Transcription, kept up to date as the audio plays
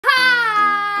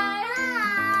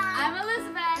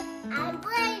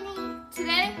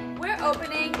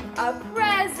a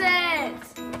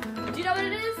present. Do you know what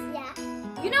it is? Yeah.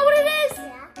 You know what it is?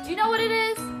 Yeah. Do you know what it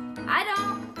is? I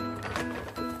don't.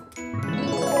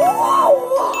 Whoa,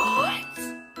 what?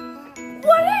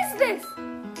 What is this?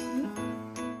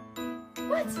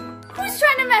 What? Who's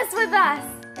trying to mess with us?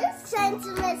 It's trying to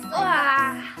mess with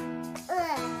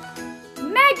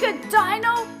Mega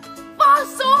Dino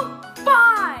Fossil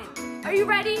Find. Are you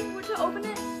ready to open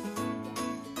it?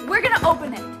 We're gonna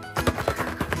open it.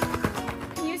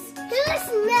 Who's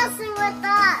messing with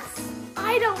us?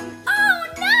 I don't. Oh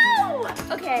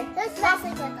no! Okay. Who's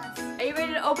messing with us? Are you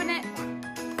ready to open it?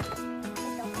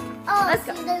 Oh, Let's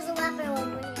go. there's a weapon over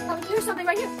here. Oh, there's something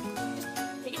right here. Just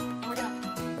take it, and we're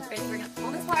gonna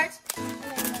pull this part.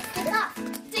 Take it off.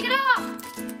 Take it off!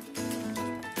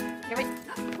 Here, wait.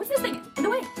 What's this thing in the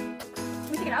way? Can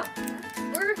we take it out?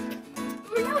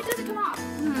 No, it doesn't come off.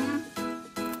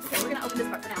 Okay, we're gonna open this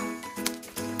part for now.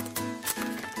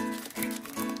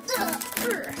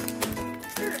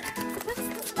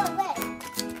 What's the way?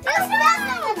 Who's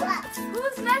messing with us?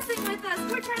 Who's messing with us?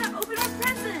 We're trying to open our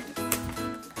presents.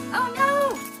 Oh no!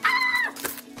 Ah!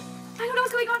 I don't know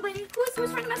what's going on, Blaine. Who's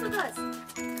trying to mess with us?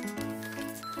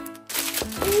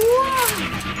 Whoa!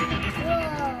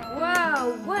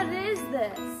 Whoa! What is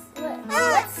this?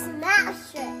 Let's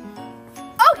smash it.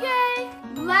 Okay,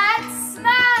 let's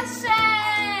smash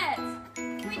it.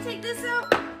 Can we take this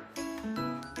out?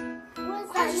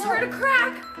 What's I just heard a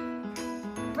crack.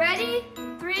 Ready?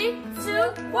 3,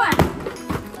 2, 1.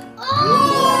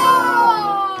 Oh!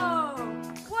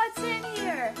 What's in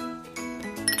here?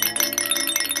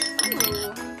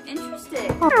 Oh, interesting.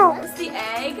 What's the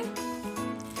egg?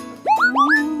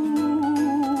 Ooh.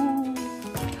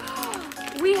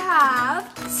 We have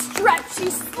stretchy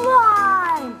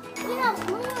slime. We have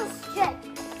blue strip.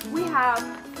 We have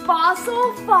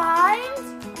fossil find.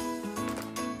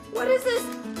 What is this?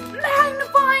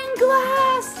 Magnifying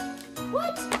glass.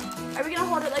 What? Are we gonna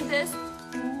hold it like this?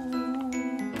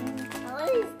 What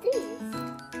is this?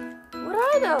 What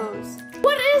are those?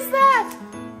 What is that?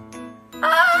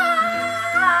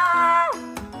 Ah!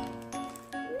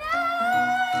 No!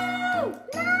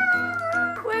 No!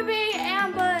 We're being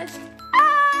ambushed.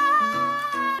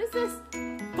 Ah! What is this?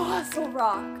 Fossil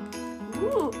rock.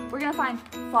 Ooh, we're gonna find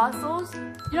fossils. You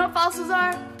know what fossils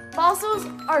are? Fossils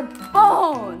are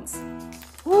bones.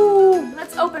 Ooh,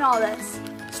 let's open all this.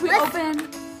 Should we open?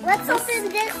 Let's open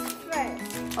this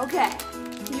first. Okay.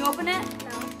 Can you open it?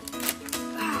 No.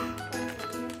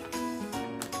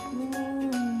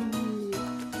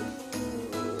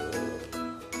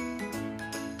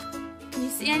 Can you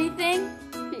see anything?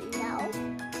 No.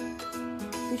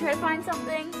 We try to find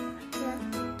something?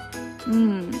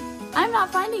 No. I'm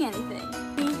not finding anything.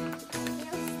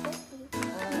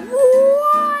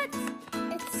 What?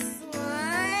 It's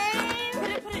slime.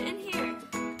 Put it in here.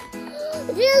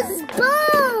 There's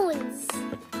bones.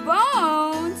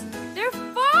 Bones? They're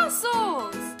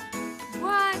fossils.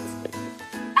 What?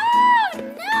 Oh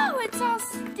no, it's all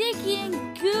sticky and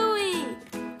gooey.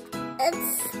 It's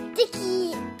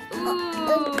sticky. Ooh.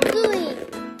 And gooey.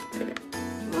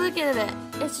 Look at it.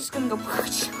 It's just gonna go.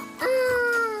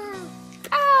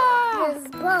 There's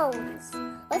bones.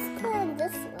 Let's put in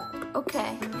this one.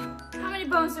 Okay. How many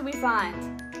bones did we find?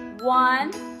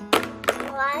 1, 2,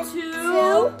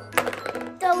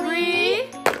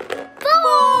 3, 4.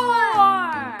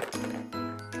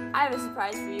 I have a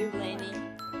surprise for you, Blaney.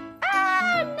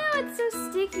 Ah, no, it's so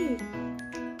sticky.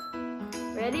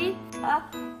 Ready?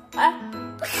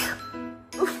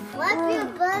 What's your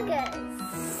burgers?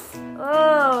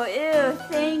 Oh, ew,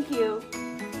 thank you.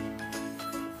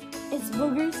 It's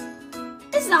boogers?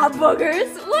 It's not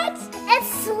boogers. What? It's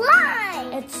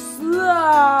slime. It's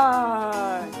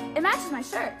slime. It matches my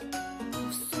shirt.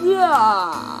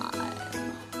 Slime.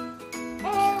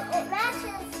 And it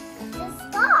matches the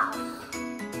stuff.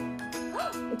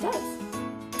 It does.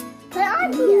 Put it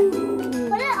on here.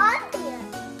 Put it on here.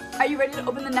 Are you ready to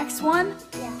open the next one?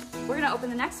 Yeah. We're gonna open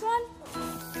the next one.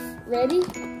 Ready?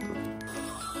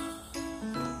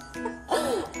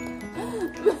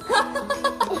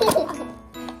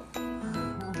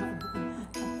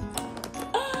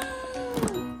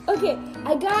 Okay,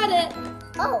 I got it.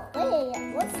 Oh,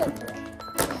 wait, what's in here?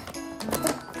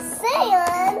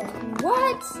 Sand.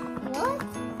 What? What?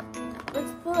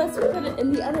 Let's put it in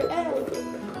the other end.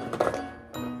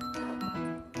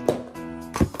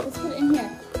 Let's put it in here.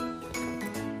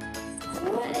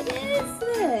 What is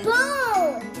this?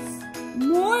 Bones.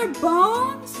 More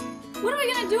bones? What are we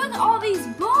gonna do with all these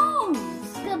bones?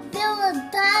 To build a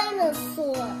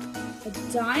dinosaur. A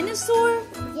dinosaur?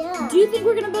 Yeah. Do you think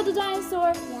we're gonna build a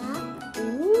dinosaur? Yeah.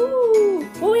 Ooh.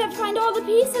 Well, we have to find all the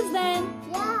pieces then.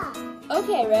 Yeah.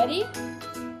 Okay, ready?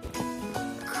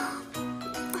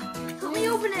 Help me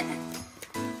open it.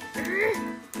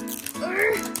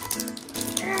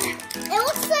 It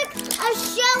looks like a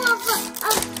shell of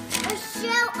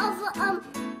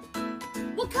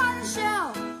What kind of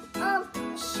shell?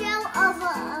 shell of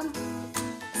a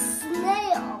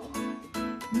snail.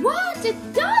 What? It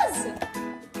does!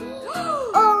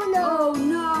 Oh no! Oh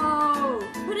no!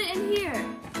 Put it in here.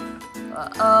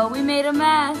 Uh-oh, we made a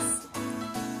mess.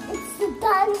 It's the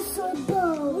dinosaur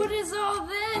bone. What is all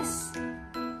this?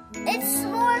 It's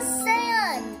more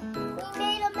sand. We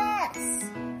made a mess.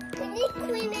 We need to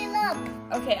clean it up.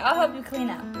 Okay, I'll help you clean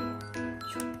up.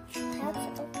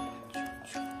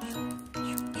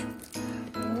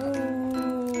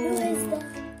 Who is that?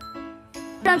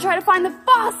 We're gonna try to find the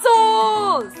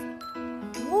fossils!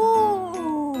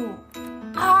 Ooh!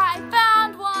 I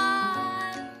found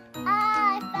one!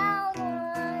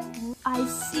 I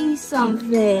see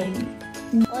something.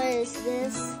 What is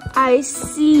this? I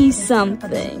see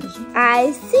something.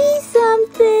 I see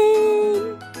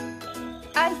something.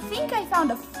 I think I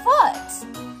found a foot.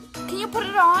 Can you put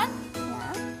it on?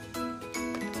 Yeah.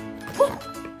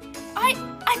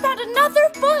 I found another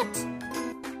foot.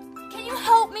 Can you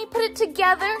help me put it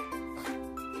together?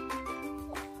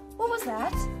 What was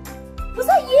that? Was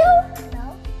that you?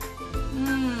 No.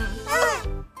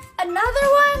 Another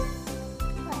one?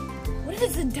 What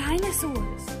is the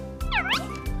dinosaurs?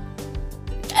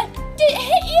 Did it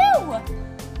hit you?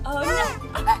 Oh no.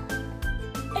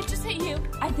 It just hit you.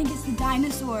 I think it's the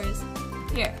dinosaurs.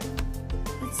 Here.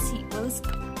 Let's see. Let's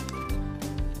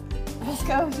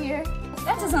go here.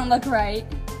 That doesn't look right.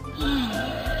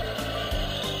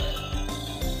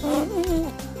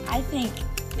 I think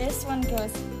this one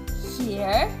goes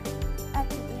here. I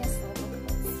think this one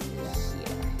goes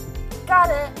Here. Got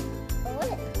it.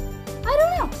 What? I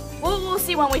don't know. We'll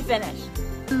see when we finish.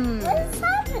 What is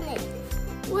happening?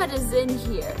 What is in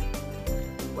here?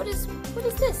 What is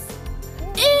this?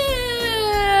 Ew!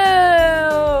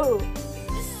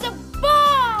 This is a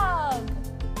bug!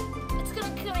 It's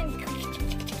gonna come in.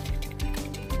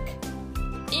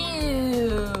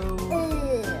 Ew!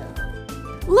 Ew.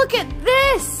 Look at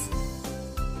this!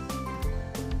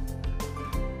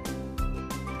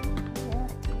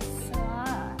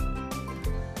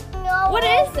 No. What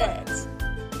is it?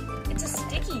 It's a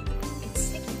sticky. It's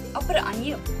sticky. I'll put it on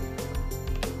you.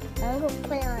 I'm gonna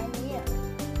put it on you.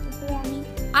 Put it on me.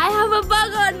 I have a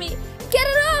bug on me. Get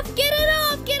it off! Get it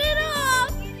off! Get it off!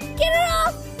 Get it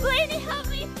off! Blaine, help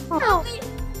me! Help me!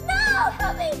 No!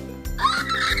 Help me! Ah!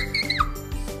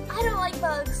 I don't like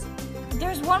bugs.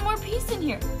 There's one more piece in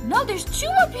here. No, there's 2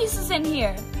 more pieces in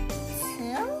here.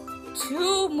 2?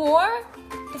 2 more?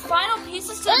 The final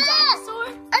pieces to the dinosaur?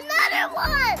 Another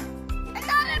one!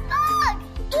 Another bug!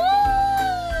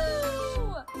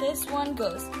 Ooh! This one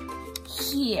goes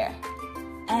here.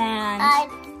 And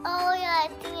Oh yeah, I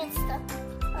think it's the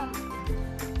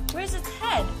where's its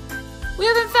head? We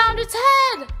haven't found its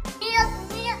head! Mia.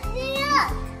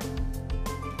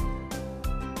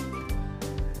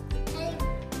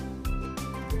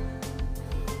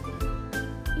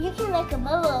 You can make a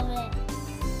bow of it.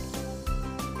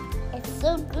 It's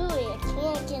so gooey, I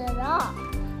can't get it off.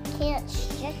 Can't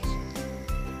stretch it.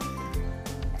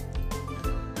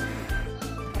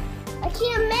 I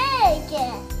can't make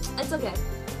it. It's okay.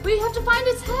 We have to find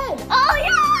its head. Oh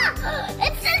yeah!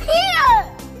 It's in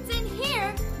here! It's in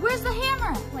here? Where's the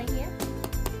hammer? Right here.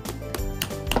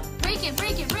 Break it,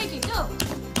 break it, break it, go.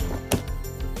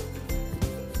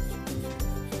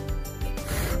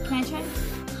 Can I try?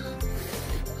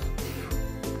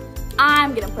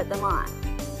 I'm gonna put them on.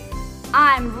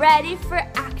 I'm ready for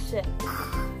action.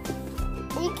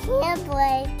 You can't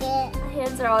break it. My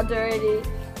hands are all dirty.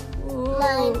 Ooh.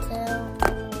 Mine too.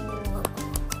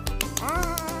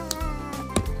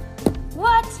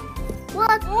 What?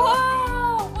 What?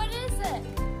 Whoa! What is it?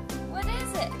 What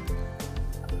is it?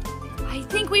 I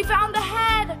think we found the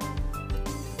head.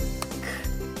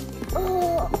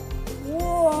 Oh.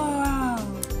 Whoa!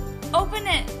 Open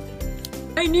it.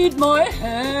 I need my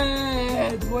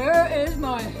head. Where is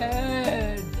my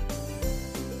head?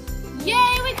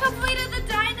 Yay! We completed the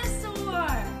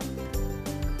dinosaur.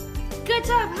 Good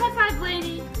job. High five,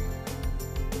 lady.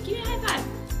 Give me a high five.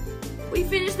 We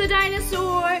finished the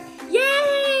dinosaur.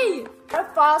 Yay! A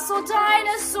fossil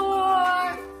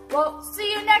dinosaur. Well,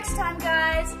 see you next time,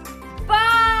 guys.